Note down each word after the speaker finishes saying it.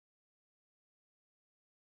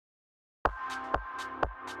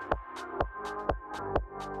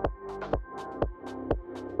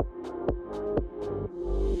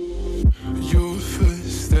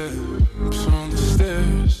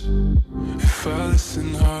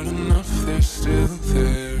listen hard enough, they're still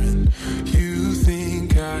there. And you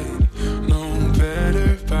think I'd know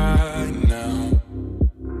better by now,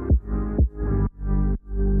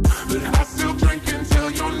 but I still drink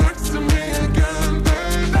until you're next to me again,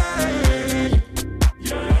 baby.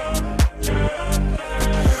 Yeah,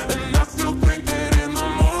 yeah. And I still think that in the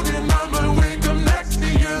morning I might wake up next to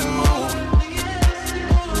you.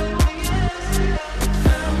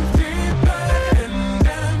 Empty bed and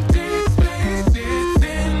empty spaces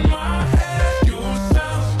in my head. Your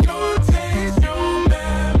sound, your taste, your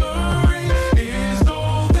memory is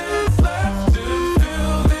all that's left to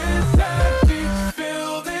fill this empty,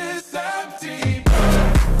 fill this empty.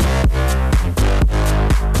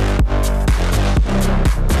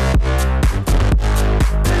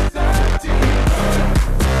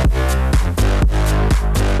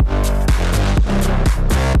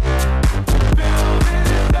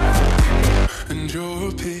 And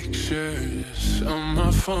your pictures on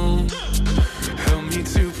my phone help me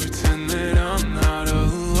to pretend that I'm not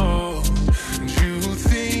alone. And you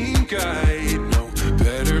think I know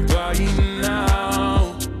better by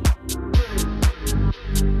now,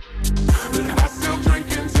 but I still drink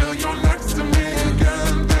until you're next to me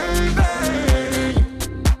again, baby.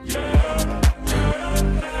 Yeah, yeah.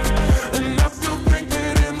 And I still think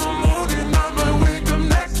that in the morning I might wake up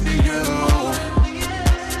next to you.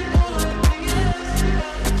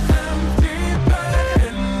 Empty bed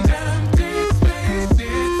and empty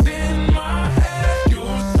spaces in my head.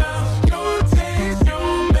 Your sound, your taste,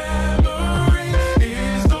 your memory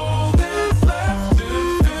is all that's left to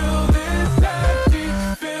fill this empty,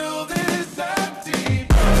 fill this empty.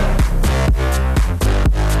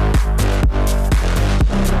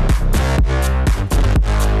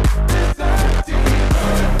 This empty.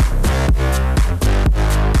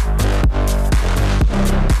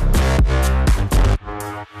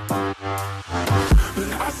 But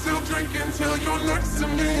I still drink until you're next to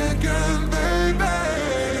me again, baby.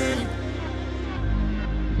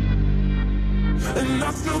 And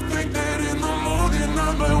I still think that in the morning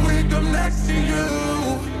I might wake up next to you.